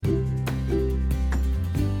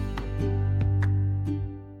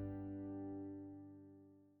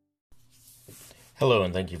Hello,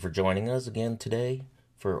 and thank you for joining us again today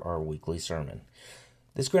for our weekly sermon.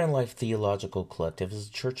 This Grand Life Theological Collective is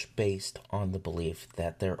a church based on the belief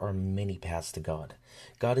that there are many paths to God.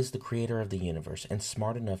 God is the creator of the universe and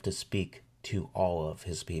smart enough to speak to all of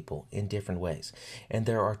his people in different ways. And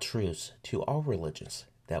there are truths to all religions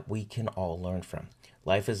that we can all learn from.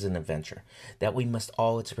 Life is an adventure that we must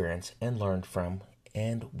all experience and learn from,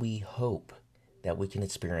 and we hope that we can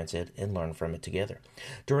experience it and learn from it together.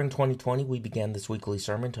 During 2020, we began this weekly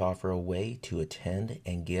sermon to offer a way to attend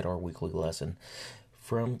and get our weekly lesson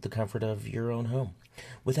from the comfort of your own home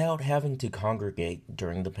without having to congregate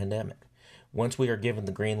during the pandemic. Once we are given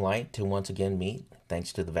the green light to once again meet,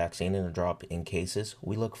 thanks to the vaccine and a drop in cases,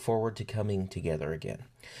 we look forward to coming together again.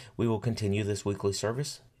 We will continue this weekly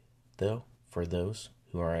service, though, for those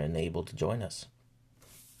who are unable to join us.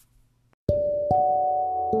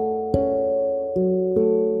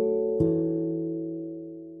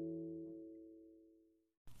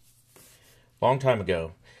 Long time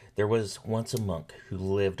ago, there was once a monk who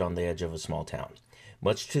lived on the edge of a small town.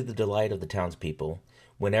 Much to the delight of the townspeople,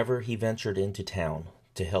 whenever he ventured into town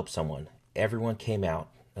to help someone, everyone came out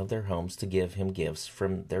of their homes to give him gifts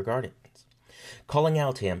from their gardens, calling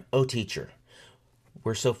out to him, "Oh, teacher,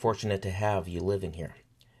 we're so fortunate to have you living here.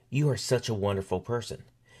 You are such a wonderful person.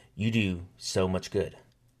 You do so much good.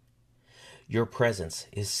 Your presence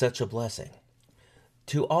is such a blessing."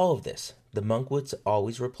 To all of this, the monk would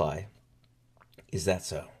always reply, "Is that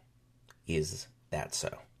so? Is that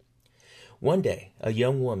so?" One day, a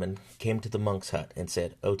young woman came to the monk's hut and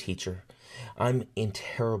said, "Oh, teacher, I'm in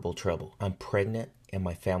terrible trouble. I'm pregnant and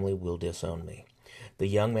my family will disown me. The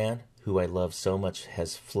young man who I love so much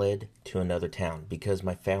has fled to another town because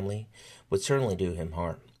my family would certainly do him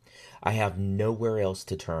harm. I have nowhere else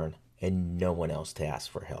to turn and no one else to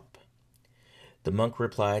ask for help." The monk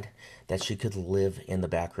replied that she could live in the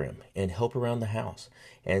back room and help around the house,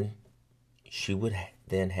 and she would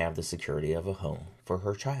then have the security of a home for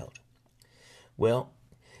her child. Well,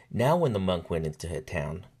 now when the monk went into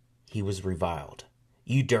town, he was reviled.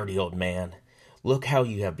 "You dirty old man, look how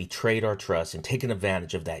you have betrayed our trust and taken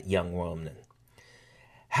advantage of that young woman.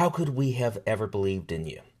 How could we have ever believed in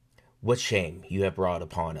you? What shame you have brought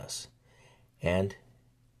upon us." And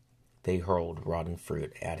they hurled rotten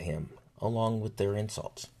fruit at him along with their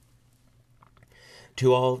insults.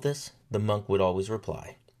 To all of this, the monk would always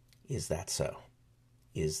reply, "Is that so?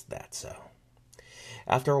 Is that so?"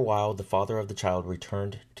 After a while, the father of the child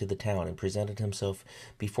returned to the town and presented himself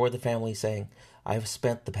before the family, saying, "I have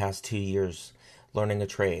spent the past 2 years learning a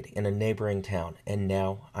trade in a neighboring town, and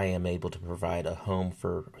now I am able to provide a home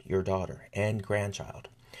for your daughter and grandchild."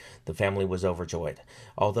 The family was overjoyed.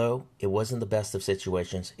 Although it wasn't the best of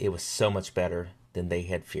situations, it was so much better than they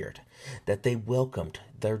had feared, that they welcomed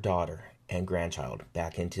their daughter and grandchild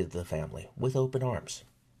back into the family with open arms.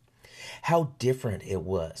 How different it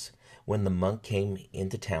was when the monk came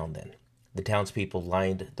into town then. The townspeople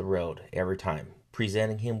lined the road every time,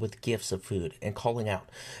 presenting him with gifts of food and calling out,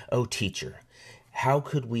 "Oh, teacher, how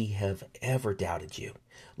could we have ever doubted you?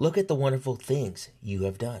 Look at the wonderful things you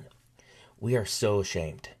have done. We are so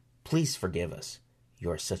ashamed. Please forgive us. You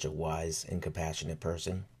are such a wise and compassionate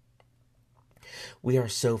person. We are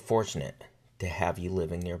so fortunate to have you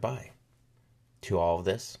living nearby." To all of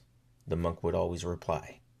this, the monk would always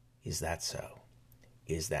reply, "Is that so?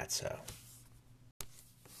 Is that so?"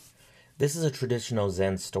 This is a traditional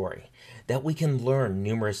Zen story that we can learn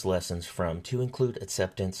numerous lessons from, to include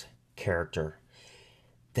acceptance, character,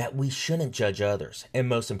 that we shouldn't judge others, and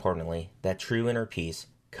most importantly, that true inner peace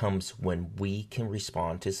comes when we can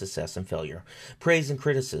respond to success and failure, praise and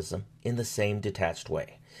criticism in the same detached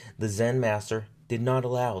way. The Zen master did not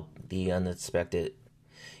allow the unexpected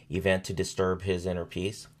event to disturb his inner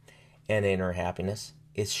peace and inner happiness.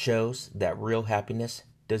 It shows that real happiness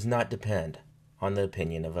does not depend on the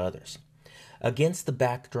opinion of others. Against the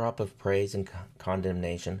backdrop of praise and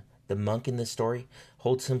condemnation, the monk in this story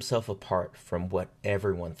holds himself apart from what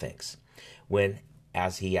everyone thinks,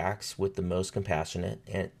 as he acts with the most compassionate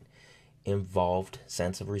and involved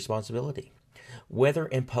sense of responsibility. Whether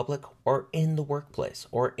in public or in the workplace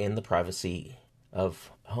or in the privacy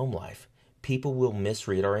of home life, people will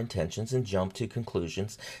misread our intentions and jump to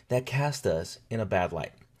conclusions that cast us in a bad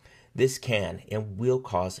light. This can and will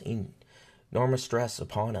cause enormous stress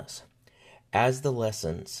upon us. As the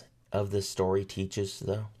lessons of this story teaches,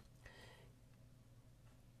 though,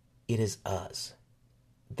 it is us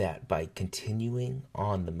that by continuing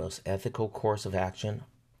on the most ethical course of action,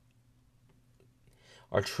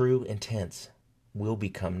 our true intents will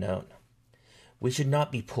become known. We should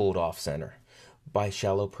not be pulled off center by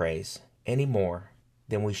shallow praise any more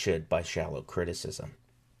than we should by shallow criticism.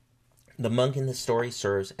 The monk in the story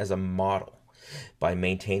serves as a model by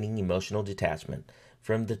maintaining emotional detachment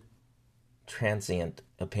from the transient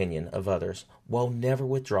opinion of others while never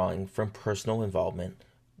withdrawing from personal involvement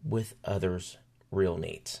with others' real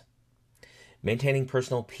needs. Maintaining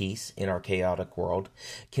personal peace in our chaotic world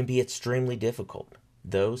can be extremely difficult,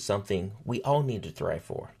 though something we all need to thrive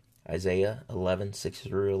for. Isaiah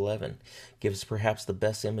 11:6-11 gives perhaps the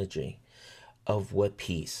best imagery of what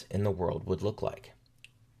peace in the world would look like.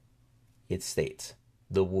 It states,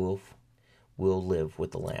 "The wolf will live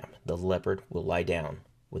with the lamb, the leopard will lie down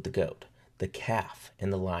with the goat, the calf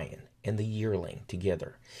and the lion and the yearling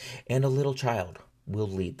together, and a little child will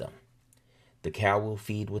lead them. The cow will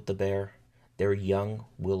feed with the bear, their young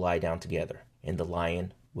will lie down together, and the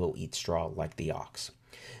lion will eat straw like the ox.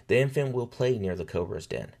 The infant will play near the cobra's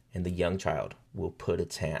den, and the young child will put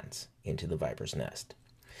its hands into the viper's nest.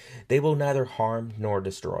 They will neither harm nor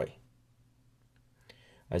destroy."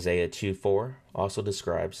 Isaiah 2:4 also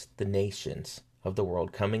describes the nations of the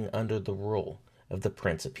world coming under the rule of the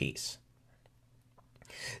Prince of Peace,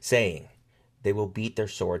 saying, "They will beat their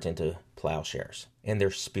swords into plowshares and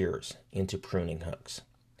their spears into pruning hooks."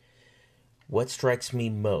 What strikes me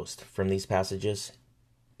most from these passages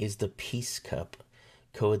is the peace cup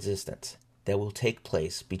coexistence that will take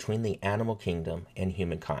place between the animal kingdom and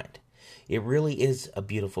humankind. It really is a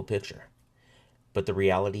beautiful picture, but the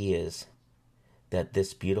reality is that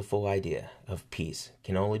this beautiful idea of peace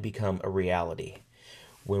can only become a reality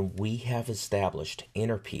when we have established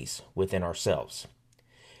inner peace within ourselves.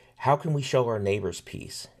 How can we show our neighbors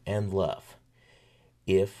peace and love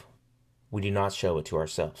if we do not show it to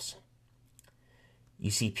ourselves?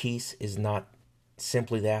 You see, peace is not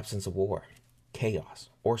simply the absence of war, chaos,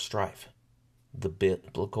 or strife. The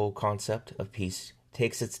biblical concept of peace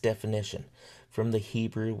takes its definition from the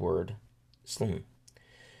Hebrew word shalom,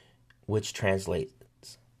 which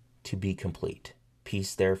translates to be complete.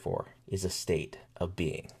 Peace, therefore, is a state of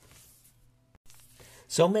being.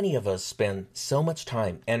 So many of us spend so much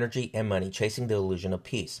time, energy, and money chasing the illusion of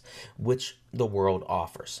peace, which the world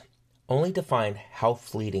offers, only to find how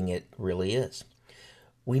fleeting it really is.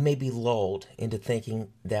 We may be lulled into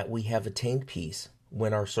thinking that we have attained peace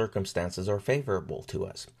when our circumstances are favorable to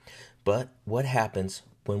us. But what happens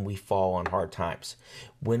when we fall on hard times,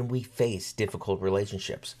 when we face difficult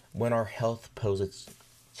relationships, when our health poses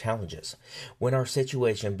challenges, when our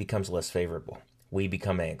situation becomes less favorable? We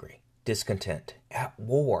become angry, discontent, at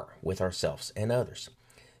war with ourselves and others,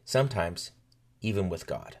 sometimes even with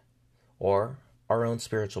God, or our own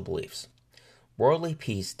spiritual beliefs. Worldly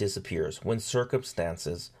peace disappears when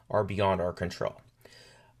circumstances are beyond our control.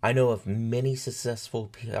 I know of many successful,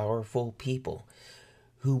 powerful people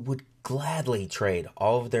who would gladly trade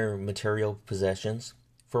all of their material possessions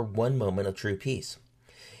for one moment of true peace.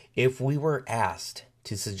 If we were asked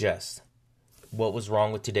to suggest what was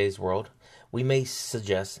wrong with today's world, we may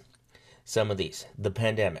suggest some of these: the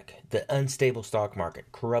pandemic, the unstable stock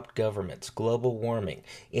market, corrupt governments, global warming,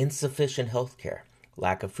 insufficient health care,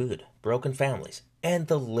 lack of food, broken families, and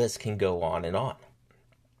the list can go on and on.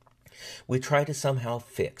 We try to somehow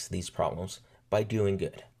fix these problems by doing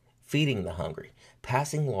good, feeding the hungry,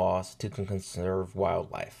 passing laws to conserve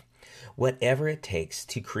wildlife, whatever it takes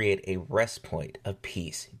to create a rest point of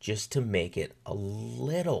peace, just to make it a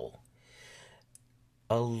little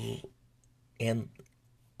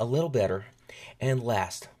better and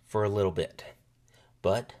last for a little bit.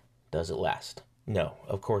 But does it last? No,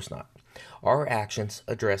 of course not. Our actions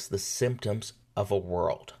address the symptoms of a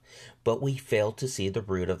world, but we fail to see the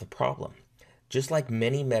root of the problem. Just like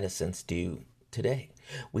many medicines do today,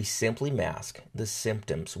 we simply mask the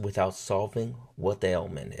symptoms without solving what the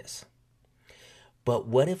ailment is. But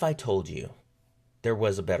what if I told you there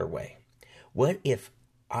was a better way? What if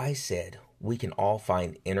I said we can all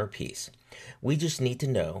find inner peace? We just need to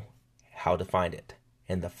know how to find it.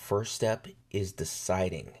 And the first step is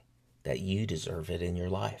deciding that you deserve it in your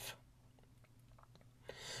life.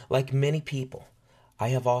 Like many people, I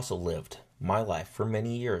have also lived my life for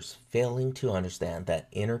many years failing to understand that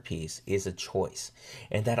inner peace is a choice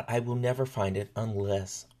and that I will never find it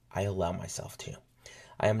unless I allow myself to.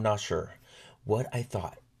 I am not sure what I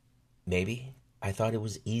thought. Maybe I thought it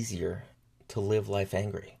was easier to live life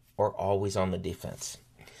angry or always on the defense.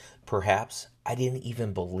 Perhaps I didn't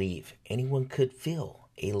even believe anyone could feel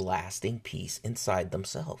a lasting peace inside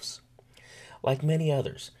themselves. Like many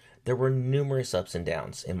others, there were numerous ups and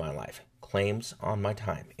downs in my life, claims on my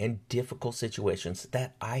time, and difficult situations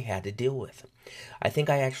that I had to deal with. I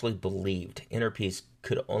think I actually believed inner peace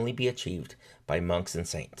could only be achieved by monks and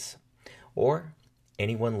saints, or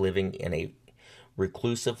anyone living in a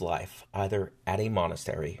reclusive life, either at a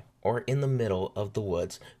monastery or in the middle of the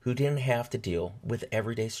woods who didn't have to deal with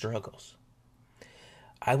everyday struggles.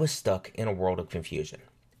 I was stuck in a world of confusion,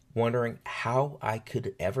 wondering how I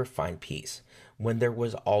could ever find peace when there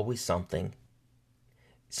was always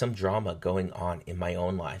some drama going on in my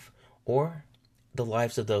own life or the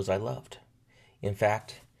lives of those I loved. In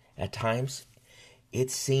fact, at times,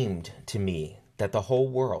 it seemed to me that the whole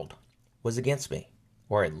world was against me,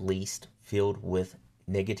 or at least filled with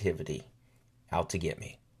negativity out to get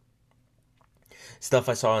me. Stuff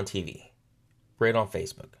I saw on TV, read on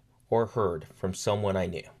Facebook, or heard from someone I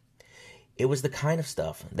knew. It was the kind of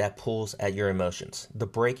stuff that pulls at your emotions. The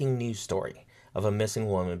breaking news story of a missing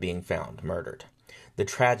woman being found murdered. The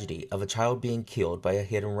tragedy of a child being killed by a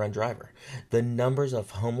hit-and-run driver. The numbers of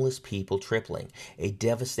homeless people tripling. A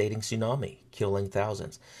devastating tsunami killing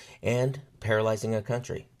thousands. And paralyzing a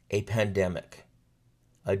country. A pandemic.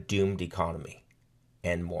 A doomed economy.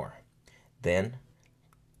 And more. Then,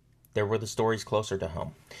 there were the stories closer to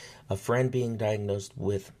home. A friend being diagnosed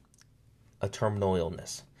with a terminal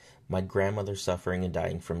illness. My grandmother suffering and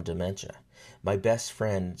dying from dementia. My best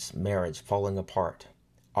friend's marriage falling apart.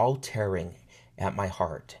 All tearing at my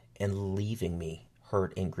heart and leaving me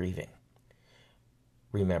hurt and grieving.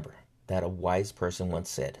 Remember that a wise person once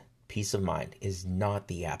said, peace of mind is not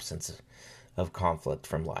the absence of conflict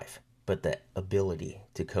from life, but the ability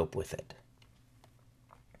to cope with it.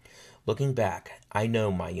 Looking back, I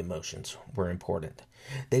know my emotions were important.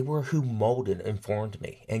 They were who molded and formed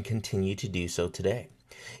me and continue to do so today.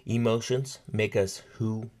 Emotions make us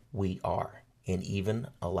who we are and even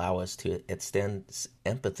allow us to extend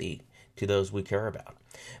empathy to those we care about.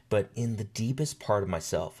 But in the deepest part of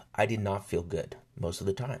myself, I did not feel good most of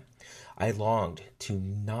the time. I longed to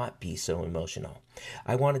not be so emotional.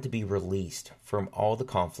 I wanted to be released from all the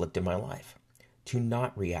conflict in my life, to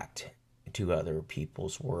not react to other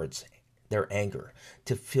people's words, their anger,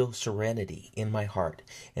 to feel serenity in my heart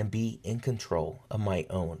and be in control of my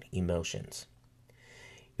own emotions.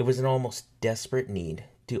 It was an almost desperate need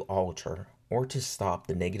to alter or to stop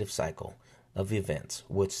the negative cycle of events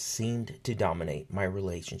which seemed to dominate my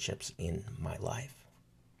relationships in my life.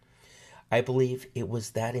 I believe it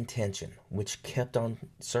was that intention which kept on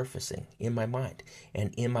surfacing in my mind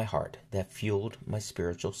and in my heart that fueled my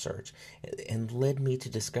spiritual search and led me to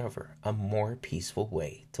discover a more peaceful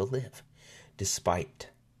way to live, despite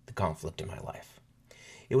the conflict in my life.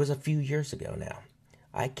 It was a few years ago now.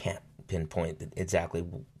 I can't pinpoint exactly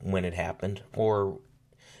when it happened or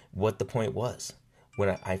what the point was,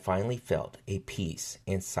 when I finally felt a peace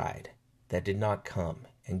inside that did not come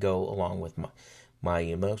and go along with my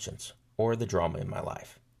emotions or the drama in my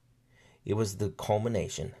life. It was the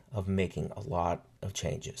culmination of making a lot of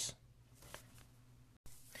changes.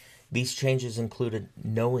 These changes included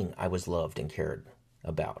knowing I was loved and cared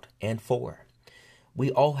about and for.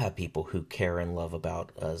 We all have people who care and love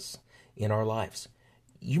about us in our lives.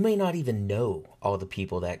 You may not even know all the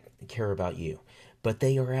people that care about you, but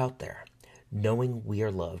they are out there. Knowing we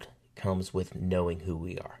are loved comes with knowing who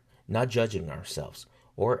we are, not judging ourselves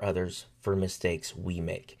or others for mistakes we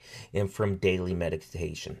make, and from daily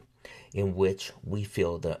meditation, in which we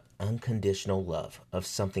feel the unconditional love of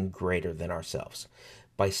something greater than ourselves.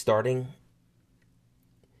 By starting,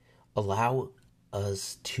 allow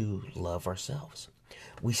us to love ourselves.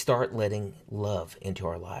 We start letting love into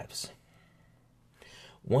our lives.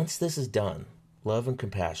 Once this is done, love and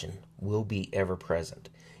compassion will be ever present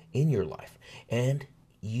in your life, and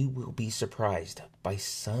you will be surprised by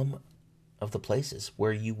some of the places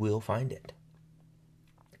where you will find it.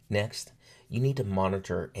 Next, you need to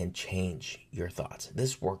monitor and change your thoughts.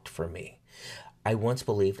 This worked for me. I once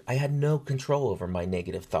believed I had no control over my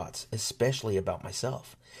negative thoughts, especially about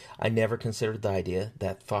myself. I never considered the idea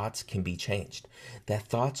that thoughts can be changed, that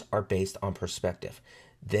thoughts are based on perspective.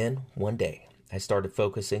 Then, one day, I started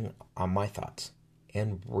focusing on my thoughts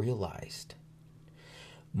and realized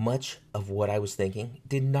much of what I was thinking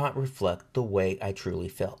did not reflect the way I truly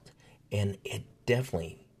felt, and it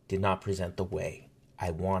definitely did not present the way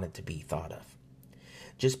I wanted to be thought of.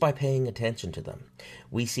 Just by paying attention to them,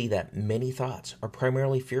 we see that many thoughts are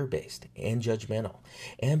primarily fear-based and judgmental,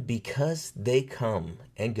 and because they come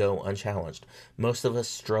and go unchallenged, most of us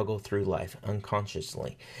struggle through life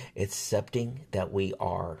unconsciously, accepting that we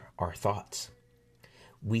are our thoughts.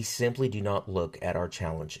 We simply do not look at our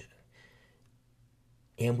challenges,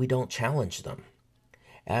 and we don't challenge them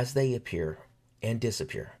as they appear and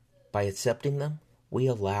disappear. By accepting them, we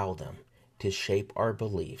allow them to shape our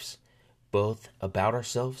beliefs, both about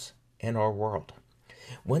ourselves and our world.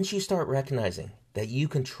 Once you start recognizing that you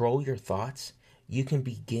control your thoughts, you can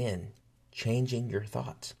begin changing your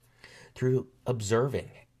thoughts through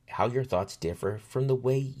observing how your thoughts differ from the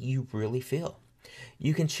way you really feel.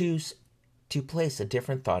 You can choose to place a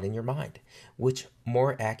different thought in your mind, which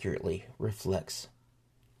more accurately reflects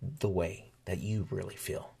the way that you really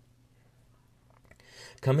feel.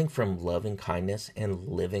 Coming from loving kindness and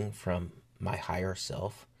living from my higher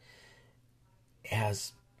self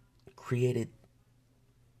has created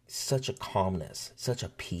such a calmness, such a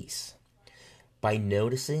peace. By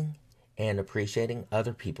noticing and appreciating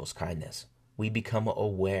other people's kindness, we become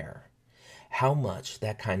aware how much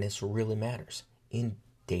that kindness really matters in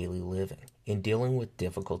daily living, in dealing with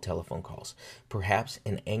difficult telephone calls, perhaps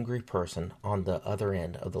an angry person on the other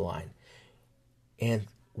end of the line. And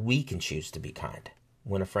we can choose to be kind.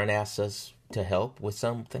 When a friend asks us to help with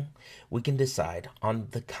something, we can decide on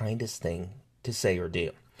the kindest thing to say or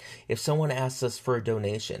do. If someone asks us for a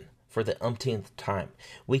donation for the umpteenth time,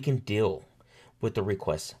 we can deal with the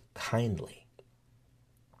request kindly.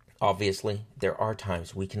 Obviously, there are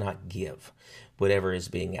times we cannot give whatever is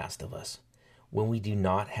being asked of us. When we do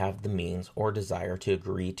not have the means or desire to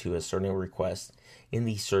agree to a certain request in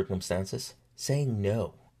these circumstances, saying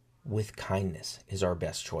no with kindness is our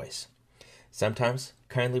best choice. Sometimes,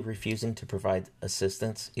 kindly refusing to provide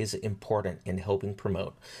assistance is important in helping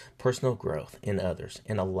promote personal growth in others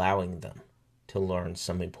and allowing them to learn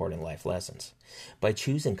some important life lessons. By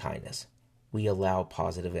choosing kindness, we allow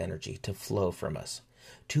positive energy to flow from us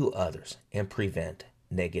to others and prevent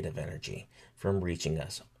negative energy from reaching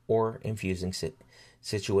us or infusing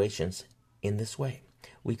situations in this way.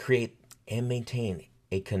 We create and maintain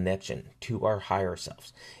a connection to our higher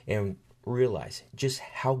selves and realize just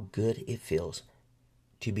how good it feels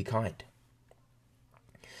to be kind.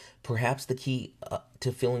 Perhaps the key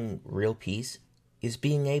to feeling real peace is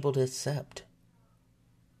being able to accept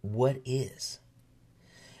what is.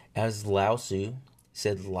 As Lao Tzu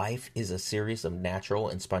said, life is a series of natural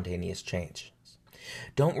and spontaneous changes.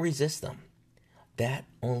 Don't resist them. That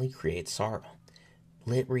only creates sorrow.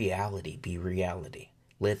 Let reality be reality.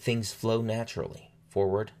 Let things flow naturally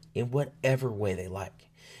forward in whatever way they like.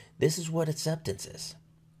 This is what acceptance is.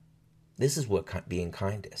 This is what being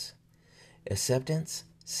kind is. Acceptance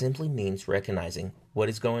simply means recognizing what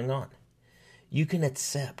is going on. You can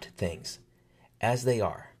accept things as they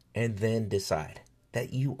are and then decide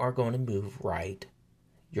that you are going to move right,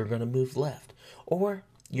 you're going to move left, or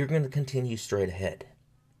you're going to continue straight ahead.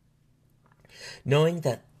 Knowing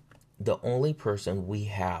that the only person we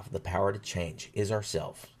have the power to change is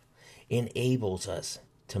ourselves enables us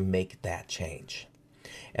to make that change.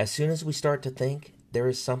 As soon as we start to think there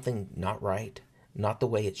is something not right, not the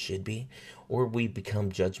way it should be, or we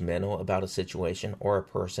become judgmental about a situation or a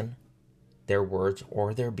person, their words,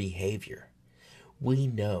 or their behavior, we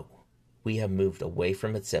know we have moved away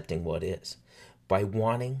from accepting what is by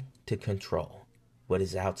wanting to control what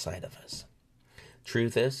is outside of us.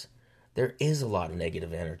 Truth is, there is a lot of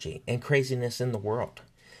negative energy and craziness in the world.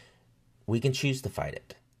 We can choose to fight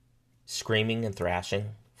it, screaming and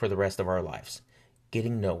thrashing for the rest of our lives,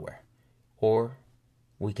 getting nowhere, or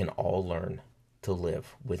we can all learn to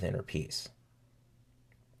live with inner peace.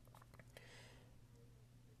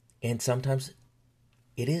 And sometimes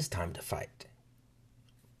it is time to fight,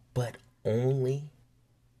 but only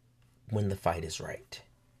when the fight is right.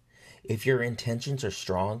 If your intentions are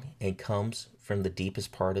strong and comes from the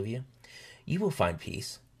deepest part of you, you will find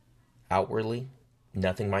peace. Outwardly,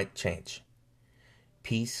 nothing might change.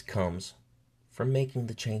 Peace comes from making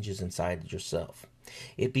the changes inside yourself.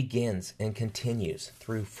 It begins and continues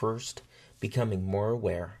through first becoming more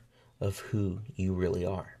aware of who you really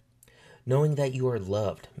are. Knowing that you are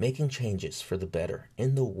loved, making changes for the better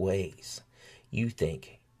in the ways you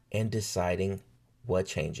think, and deciding what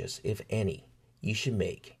changes, if any, you should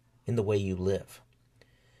make in the way you live.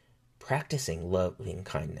 Practicing loving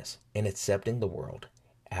kindness and accepting the world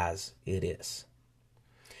as it is.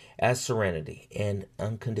 As serenity and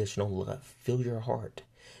unconditional love fill your heart,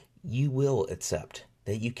 you will accept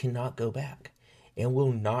that you cannot go back and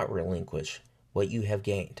will not relinquish what you have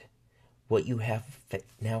gained, what you have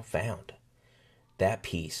now found, that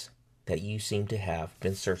peace that you seem to have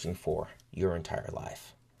been searching for your entire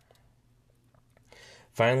life.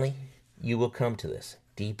 Finally, you will come to this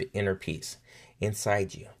deep inner peace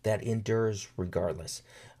inside you that endures regardless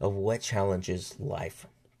of what challenges life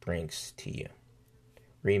brings to you.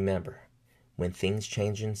 Remember, when things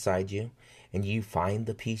change inside you and you find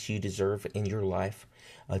the peace you deserve in your life,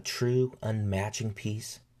 a true, unmatching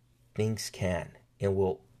peace, things can and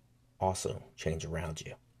will also change around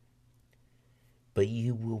you. But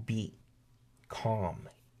you will be calm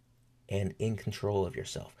and in control of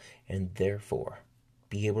yourself, and therefore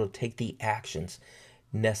be able to take the actions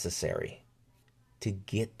necessary to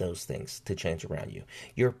get those things to change around you.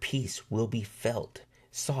 Your peace will be felt,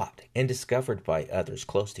 sought, and discovered by others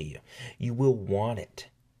close to you. You will want it.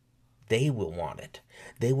 They will want it.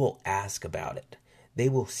 They will ask about it. They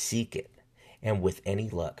will seek it. And with any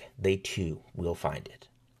luck, they too will find it.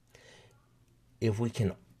 If we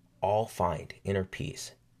can all find inner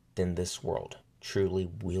peace, then this world truly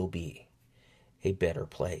will be a better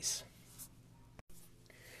place.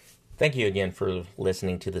 Thank you again for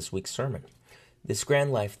listening to this week's sermon. This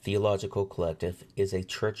Grand Life Theological Collective is a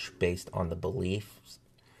church based on the beliefs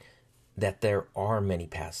that there are many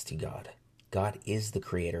paths to God. God is the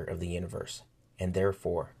creator of the universe, and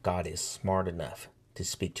therefore God is smart enough to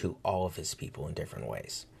speak to all of his people in different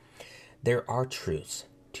ways. There are truths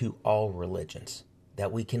to all religions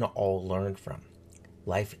that we can all learn from.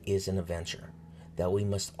 Life is an adventure that we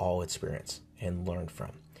must all experience and learn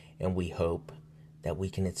from, and we hope that we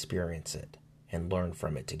can experience it and learn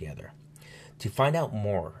from it together. To find out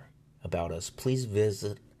more about us, please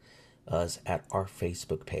visit us at our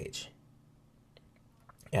Facebook page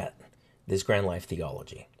at This Grand Life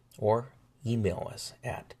Theology, or email us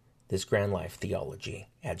at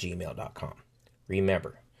thisgrandlifetheology@gmail.com.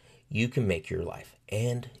 Remember, you can make your life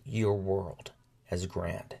and your world as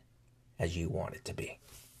grand as you want it to be.